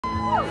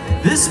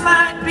This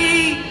might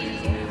be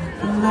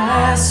the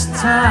last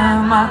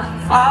time I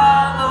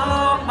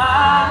follow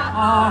my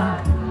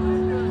heart.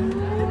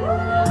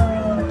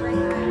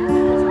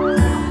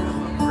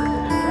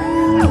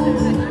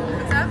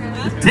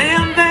 The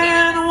damn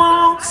band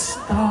won't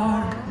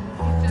start.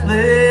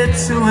 Play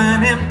to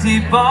an empty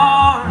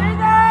bar.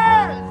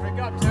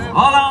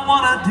 All I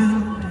wanna do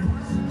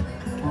is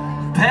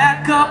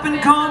pack up and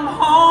come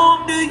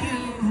home to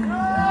you.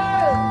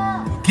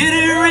 Get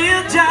a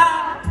real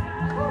job,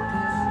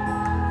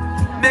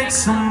 make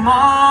some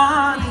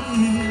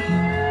money,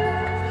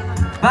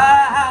 buy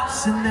a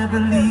house and never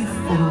leave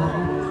for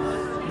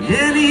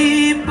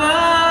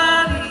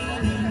anybody.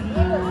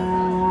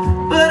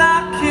 But I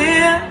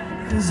can't,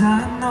 'cause I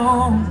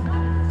know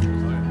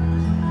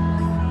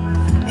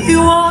you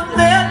won't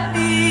let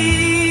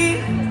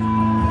me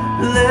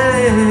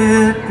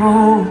let go.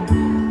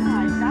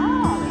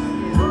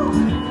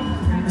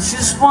 It's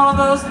just one of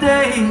those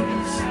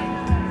days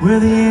where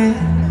the end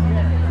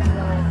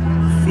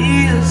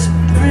feels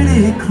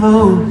pretty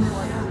close.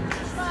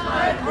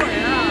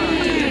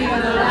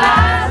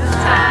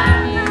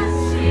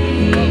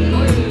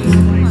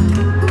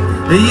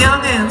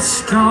 Young and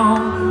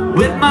strong,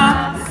 with my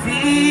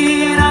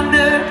feet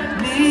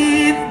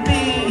underneath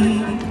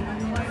me.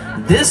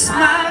 This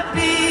might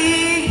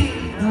be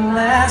the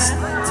last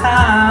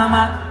time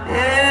I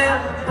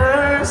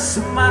ever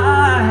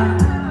smile.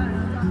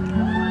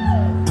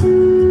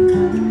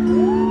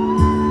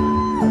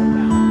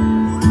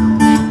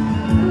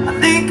 I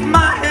think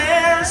my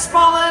hair's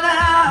falling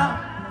out.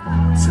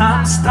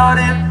 Time's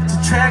starting to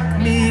track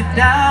me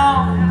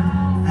down.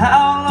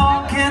 How long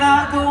can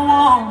I go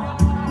on,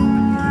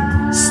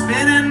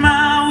 spinning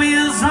my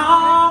wheels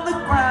on the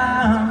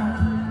ground?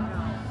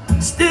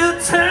 Still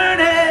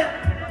turning,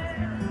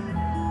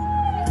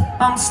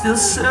 I'm still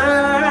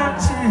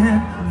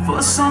searching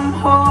for some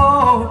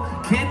hope.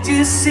 Can't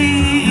you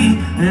see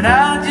that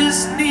I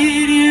just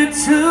need you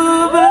to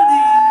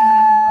believe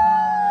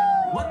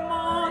one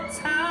more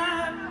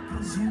time?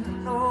 'Cause you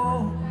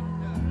know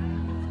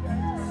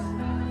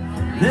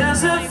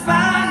there's a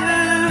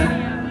fire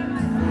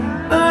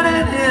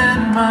burning in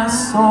my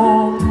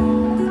soul.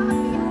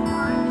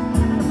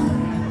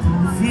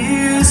 If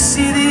you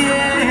see the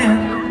end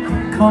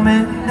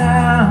coming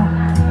down,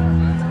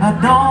 I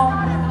don't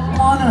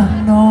wanna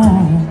know.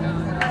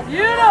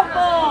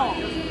 Beautiful!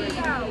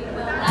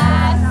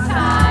 Last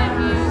time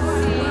you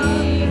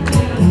see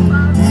me.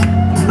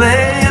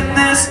 Playing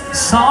this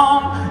song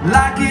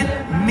like it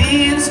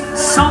means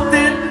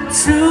something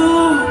to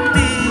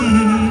me.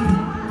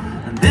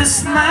 This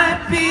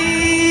might be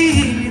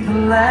the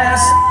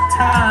last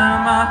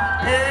time I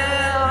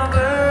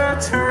ever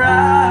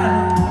try.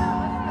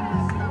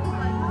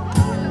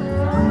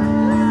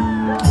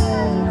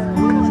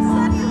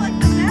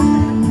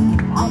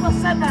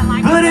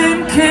 But in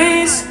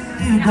case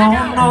you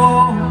don't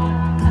know,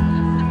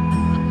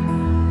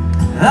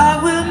 I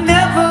will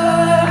never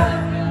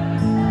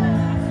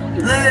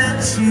let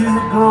you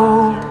go.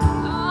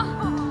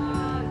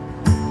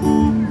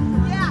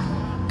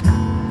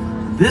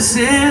 This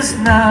is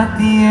not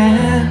the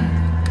end,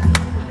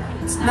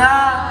 it's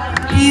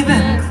not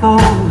even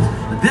close.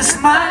 But this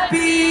might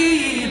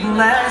be the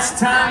last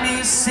time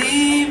you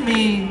see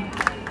me,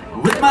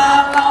 with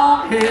my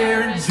long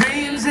hair and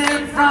dreams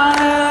in front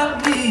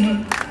of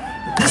me.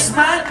 This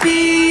might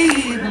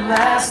be the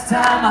last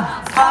time I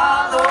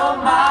follow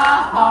my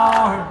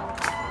heart.